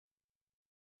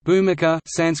Bhumika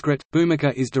Sanskrit,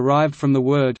 Bhumika is derived from the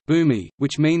word, bhumi,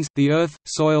 which means, the earth,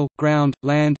 soil, ground,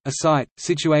 land, a site,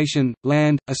 situation,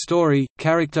 land, a story,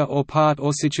 character or part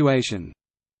or situation.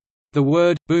 The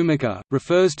word, bhumika,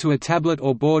 refers to a tablet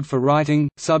or board for writing,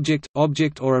 subject,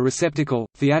 object or a receptacle,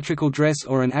 theatrical dress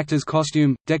or an actor's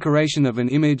costume, decoration of an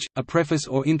image, a preface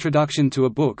or introduction to a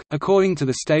book. According to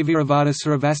the Sthaviravada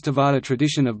Suravastivada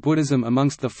tradition of Buddhism,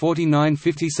 amongst the 49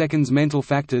 50-seconds mental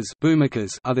factors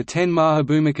bhumikas are the 10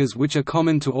 mahabhumikas which are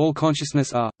common to all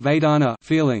consciousness are, vedana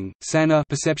feeling, sana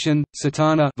perception,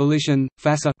 satana volition,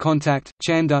 phassa contact,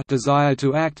 chanda desire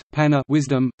to act, panna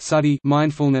wisdom, suddhi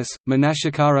mindfulness,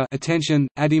 manashikara attention,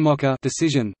 adhimokkha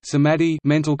decision, samadhi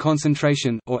mental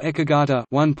concentration, or ekagata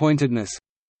one-pointedness.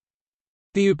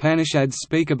 The Upanishads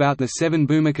speak about the 7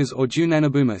 bhumikas or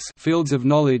jnanabhumis fields of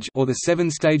knowledge or the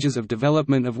 7 stages of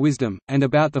development of wisdom, and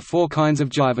about the 4 kinds of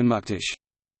jivanmuktish.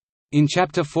 In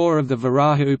Chapter 4 of the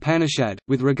Varaha Upanishad,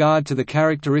 with regard to the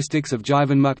characteristics of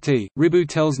Jivanmukti, Ribu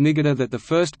tells Nigata that the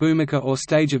first bhumika or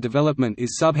stage of development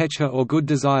is subhechha or good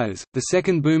desires, the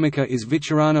second bhumika is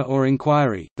vicharana or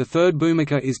inquiry, the third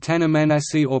bhumika is tanha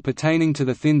manasi or pertaining to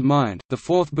the thinned mind, the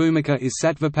fourth bhumika is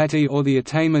sattvapati or the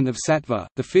attainment of sattva,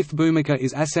 the fifth bhumika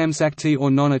is asamsakti or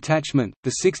non-attachment,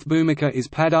 the sixth bhumika is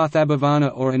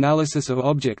padarthabhavana or analysis of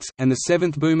objects, and the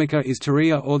seventh bhumika is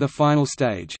turiya or the final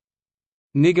stage.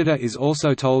 Nigata is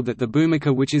also told that the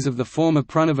bhumika which is of the form of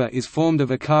pranava is formed of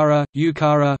akara,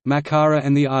 ukara, makara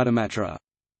and the ardhamatra.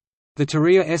 The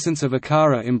turiya essence of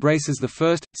akara embraces the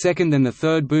first, second and the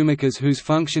third bhumikas whose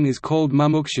function is called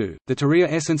mumukshu. The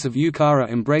turiya essence of ukara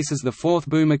embraces the fourth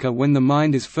bhumika when the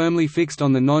mind is firmly fixed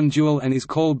on the non-dual and is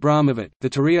called brahmavat. The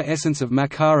turiya essence of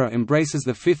makara embraces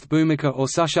the fifth bhumika or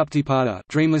sushuptipada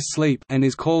dreamless sleep and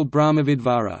is called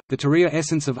brahmavidvara. The turiya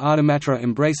essence of ardhamatra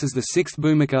embraces the sixth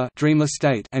bhumika dreamless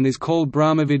state and is called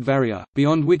brahmavidvarya,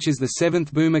 beyond which is the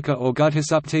seventh bhumika or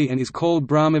gudhasupti and is called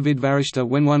brahmavidvarishta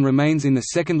when one remains in the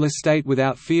secondless state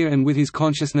without fear and with his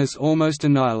consciousness almost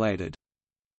annihilated.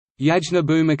 Yajna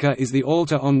Bhumika is the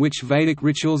altar on which Vedic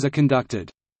rituals are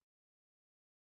conducted.